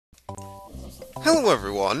Hello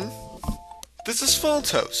everyone, this is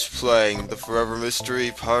Faltos playing the Forever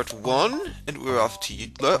Mystery Part 1, and we're off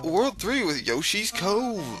to World 3 with Yoshi's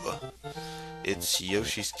Cove. It's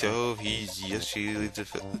Yoshi's Cove, he's Yoshi leads a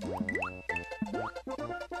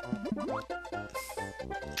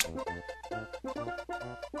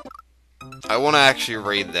I want to actually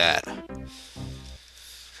read that.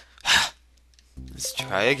 Let's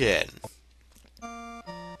try again.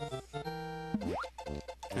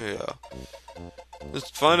 Yeah.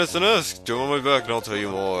 Just find us and ask. Jump on my back and I'll tell you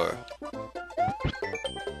more.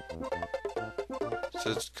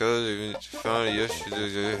 So it's cause you find a Yoshi,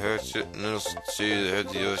 there's hurt shit, and it'll see the head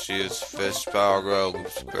of Yoshi, its fish power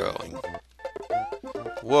grows growing.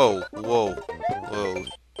 Whoa, whoa, whoa.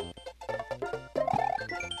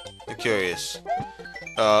 I'm curious.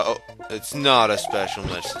 Oh, it's not a special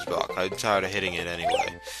message box. I'm tired of hitting it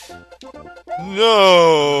anyway.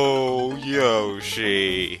 No,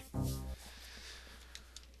 Yoshi.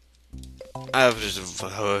 I have just You're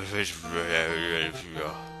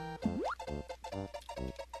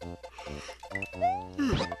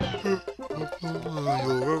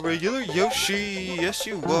a regular Yoshi. Yes,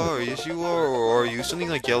 you are. Yes, you are. Or are you something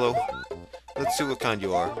like yellow? Let's see what kind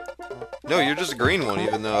you are. No, you're just a green one,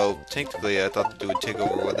 even though technically I thought that it would take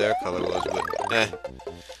over what their color was, but eh.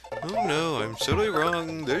 Oh no, I'm totally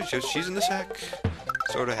wrong. There's Yoshis in the sack.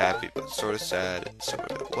 Sorta happy, but sorta sad, and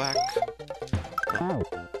sorta whack. I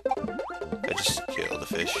just killed a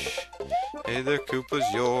fish. Hey there,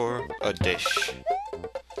 Koopas, you're a dish.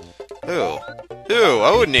 Ew. Ew,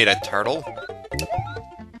 I wouldn't eat a turtle.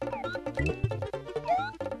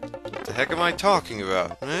 What the heck am I talking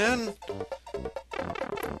about, man?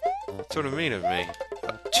 That's sort of mean of me.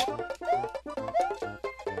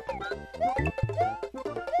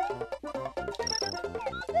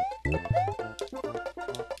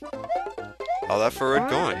 All that for a red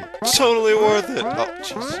coin. Totally worth it! Oh,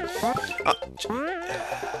 jeez.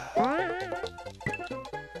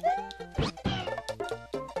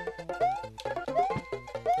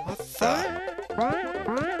 What the?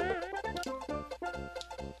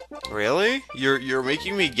 Really? You're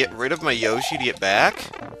making me get rid of my Yoshi to get back?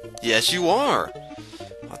 Yes, you are!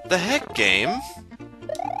 What the heck, game?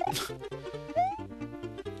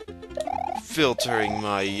 Filtering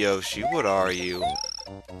my Yoshi, what are you?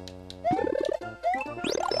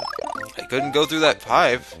 I couldn't go through that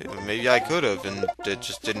pipe. Maybe I could have, and it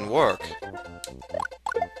just didn't work.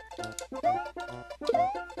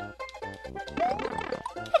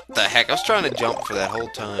 What the heck? I was trying to jump for that whole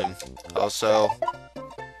time. Also,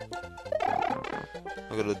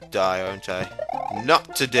 I'm gonna die, aren't I?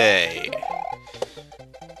 Not today!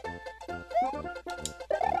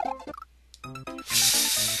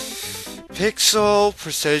 Pixel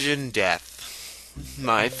Precision Death.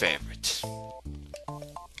 My favorite.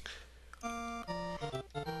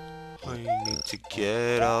 I need to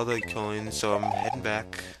get all the coins, so I'm heading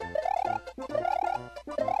back.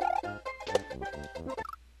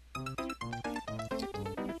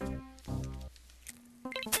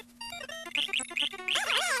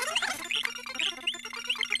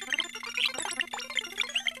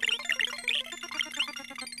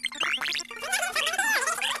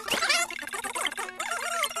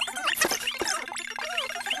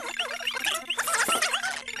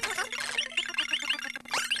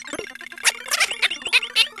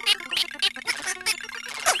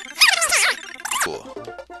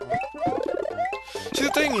 See,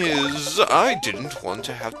 the thing is, I didn't want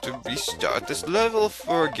to have to restart this level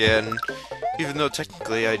again, even though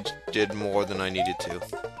technically I did more than I needed to.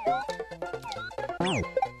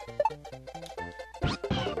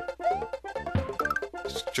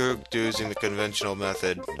 Screw using the conventional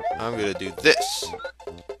method. I'm gonna do this.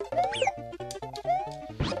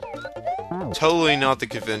 Totally not the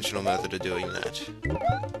conventional method of doing that.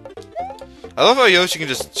 I love how Yoshi can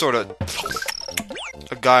just sort of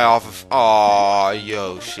a guy off of. Aww,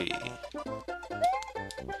 Yoshi.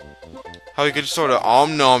 How he could sort of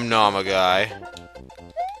nom nom a guy.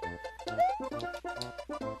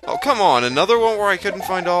 Oh, come on, another one where I couldn't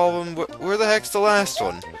find all of them? Where the heck's the last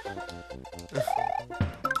one?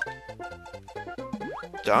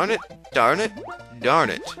 Darn it, darn it, darn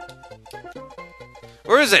it.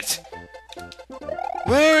 Where is it?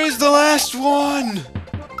 Where is the last one?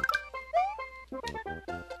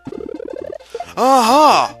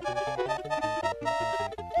 Aha!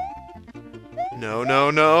 No, no,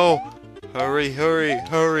 no! Hurry, hurry,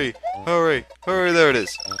 hurry, hurry, hurry, there it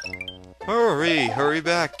is. Hurry, hurry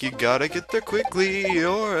back, you gotta get there quickly,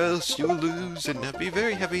 or else you'll lose and that'd be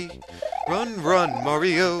very heavy. Run, run,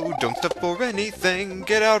 Mario, don't stop for anything,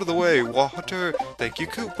 get out of the way, water, thank you,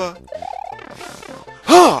 Koopa.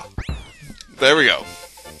 Ha! There we go.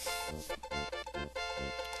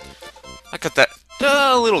 I got that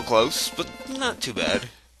a little close, but not too bad.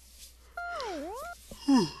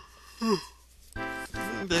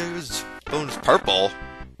 There's bonus purple.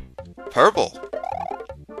 Purple.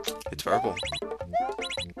 It's purple.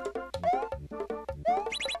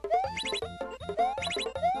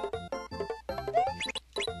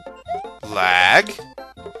 Lag.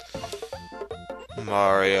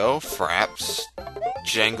 Mario, Fraps,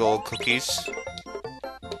 Jangle cookies.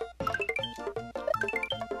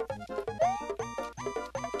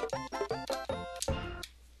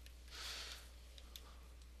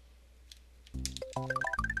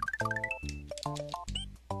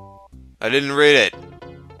 I didn't read it.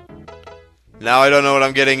 Now I don't know what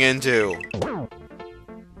I'm getting into.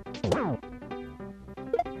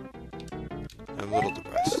 I'm a little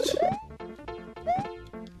depressed.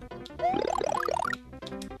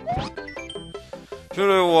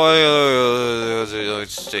 Why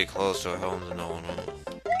stay close to their homes and no one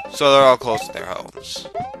will. So they're all close to their homes.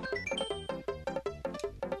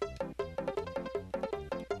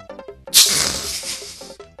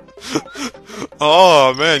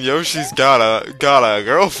 Oh man, Yoshi's got a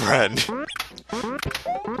girlfriend.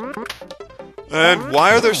 And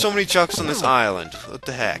why are there so many Chucks on this island? What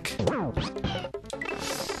the heck?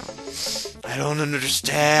 I don't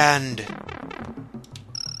understand.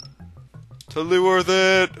 Totally worth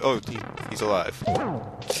it. Oh, he's alive.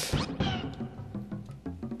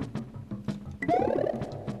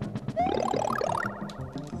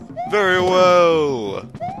 Very well.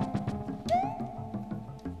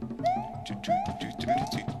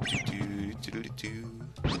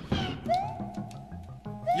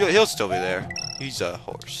 He'll still be there. He's a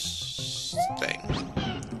horse thing.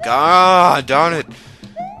 God darn it.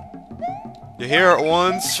 You hear it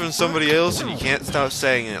once from somebody else and you can't stop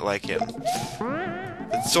saying it like him.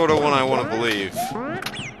 That's sort of one I want to believe.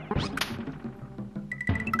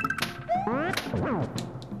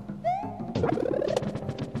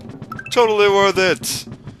 Totally worth it.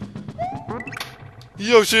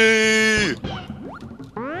 Yoshi!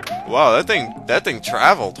 Wow, that thing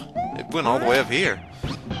traveled. It went all the way up here.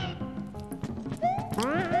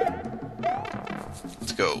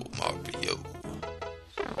 Let's go, Mario.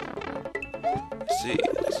 Let's see,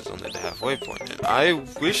 this is only the halfway point. And I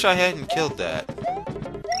wish I hadn't killed that.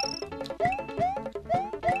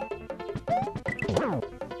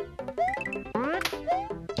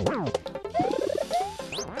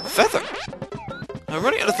 Feather! I'm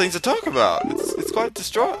running out of things to talk about. It's quite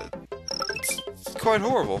distraught. It's quite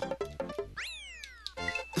horrible.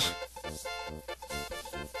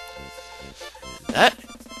 That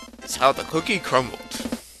is how the cookie crumbled.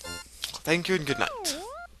 Thank you and good night.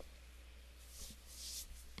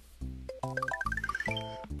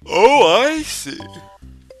 Oh, I see.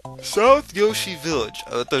 South Yoshi Village.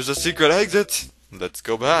 There's a secret exit. Let's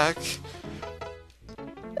go back.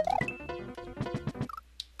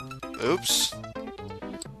 Oops.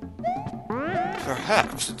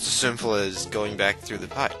 Perhaps it's as simple as going back through the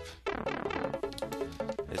pipe.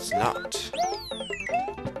 It's not.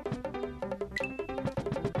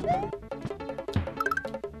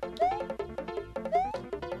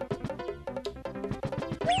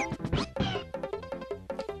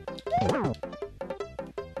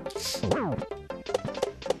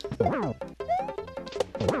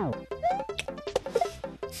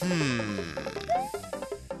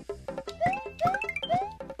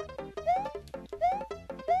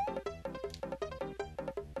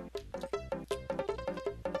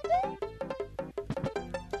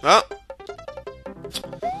 Oh.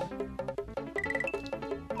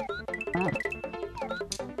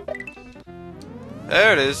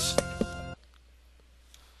 There it is.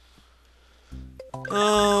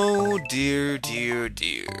 Oh dear, dear,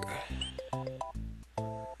 dear.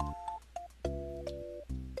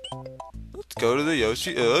 Let's go to the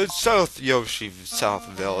Yoshi, South Yoshi, South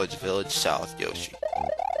Village, South Yoshi.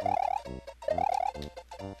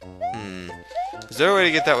 Is there a way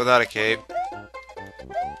to get that without a cape?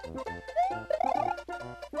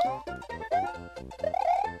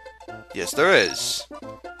 Yes, there is.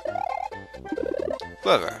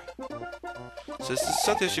 Clever. So this is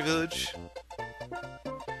South Yoshi Village.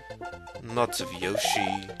 Lots of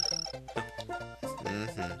Yoshi.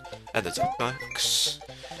 And there's a box.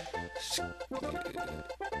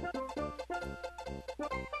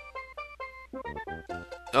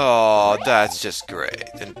 Oh, that's just great.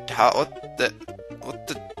 And what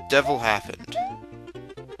the devil happened?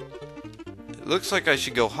 It looks like I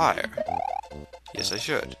should go higher. Yes, I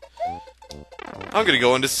should. I'm gonna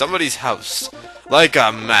go into somebody's house like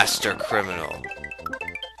a master criminal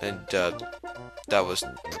and that was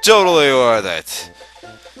totally worth it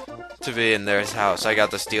to be in their house. I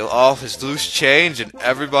got to steal all his loose change, and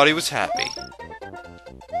everybody was happy.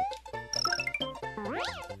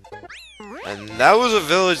 And that was a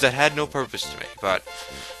village that had no purpose to me, but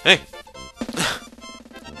hey.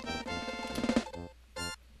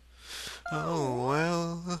 Oh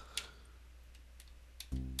well.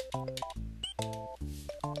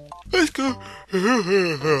 Let's go.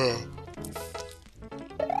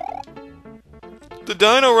 The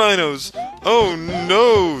Dino Rhinos! Oh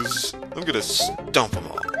noes! I'm gonna stomp them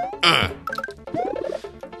all.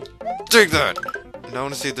 Take that! Now I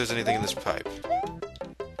want to see if there's anything in this pipe.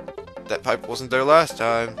 That pipe wasn't there last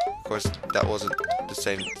time. Of course, that wasn't the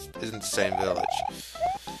same. Isn't the same village.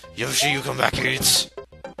 Yoshi, you come back here, it's.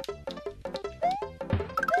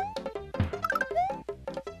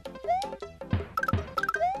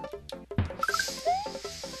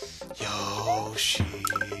 Yoshi,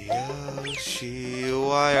 Yoshi,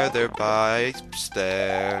 why are there pipes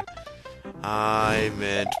there? I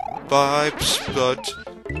meant pipes, but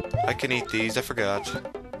I can eat these, I forgot.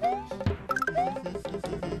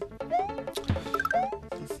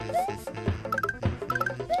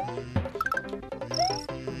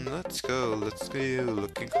 Let's go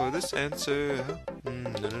looking for this answer.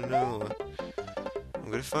 No. I'm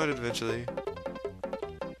gonna find it eventually.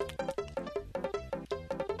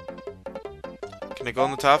 Can I go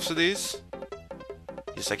on the tops of these?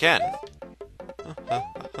 Yes, I can.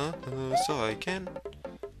 So I can.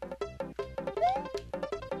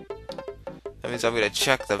 That means I'm gonna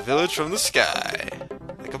check the village from the sky.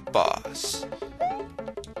 Like a boss.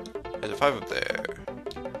 There's a pipe up there.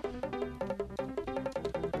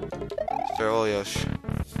 Farewell, Yosh.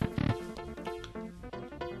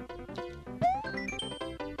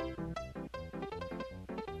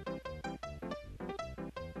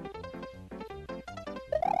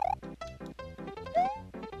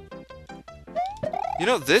 You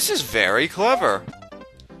know, this is very clever.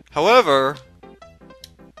 However,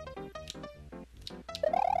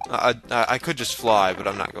 I could just fly, but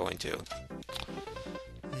I'm not going to.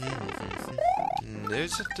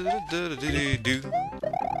 There's a do-do-do-do-do.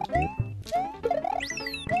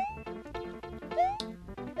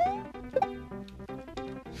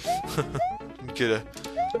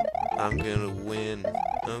 I'm gonna win.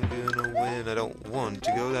 I'm gonna win. I don't want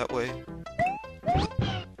to go that way.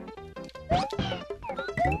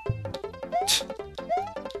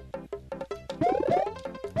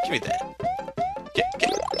 Give me that.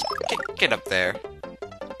 Get up there.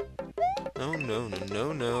 Oh no.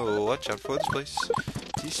 Watch out for this place.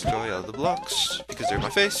 Destroy all the blocks because they're my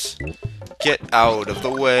face. Get out of the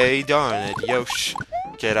way. Darn it, Yosh.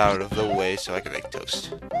 Get out of the way so I can make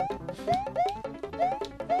toast.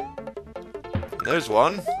 There's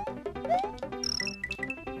one.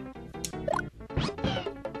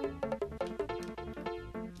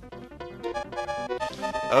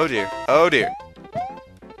 Oh dear. Oh dear.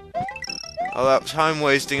 All that time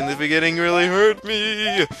wasting in the beginning really hurt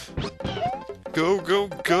me.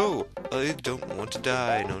 Go. I don't want to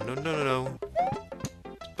die. No.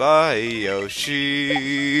 Bye,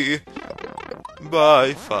 Yoshi.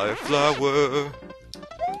 Bye, Fire Flower.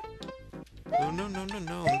 No.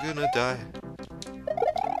 I'm gonna die.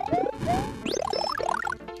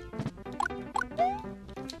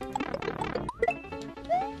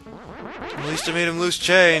 At least I made him lose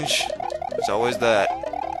change. It's always that.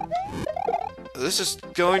 This is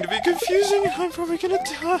going to be confusing and I'm probably gonna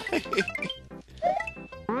die.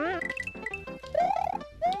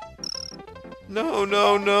 No.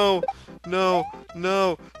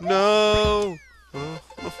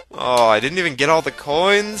 Oh, I didn't even get all the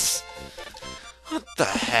coins? What the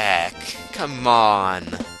heck? Come on.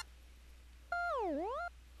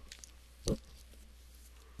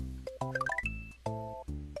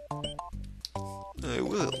 I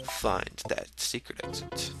will find that secret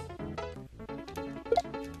exit.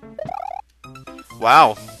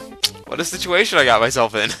 Wow. What a situation I got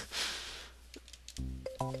myself in.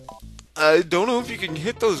 I don't know if you can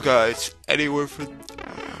hit those guys anywhere from...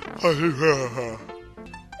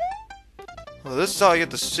 Well, this is how I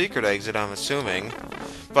get the secret exit, I'm assuming.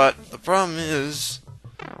 But the problem is...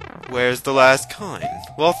 Where's the last coin?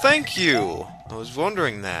 Well, thank you! I was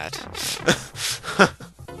wondering that.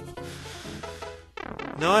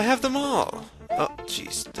 Now I have them all. Oh,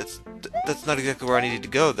 jeez. That's not exactly where I needed to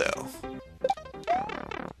go, though.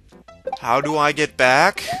 How do I get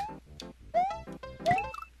back?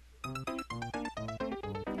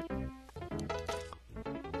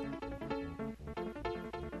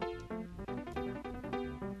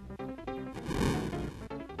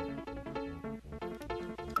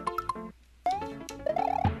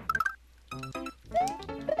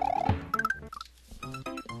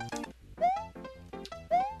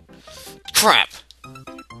 Crap!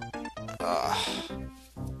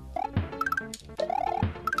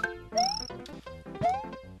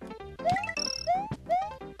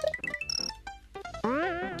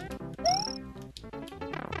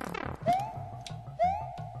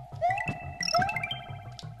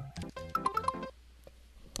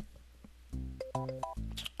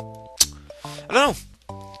 I don't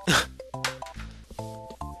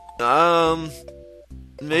know.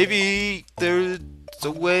 Maybe there's a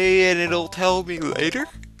way and it'll tell me later?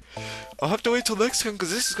 I'll have to wait till next time because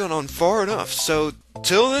this has gone on far enough. So,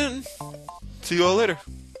 till then, see you all later.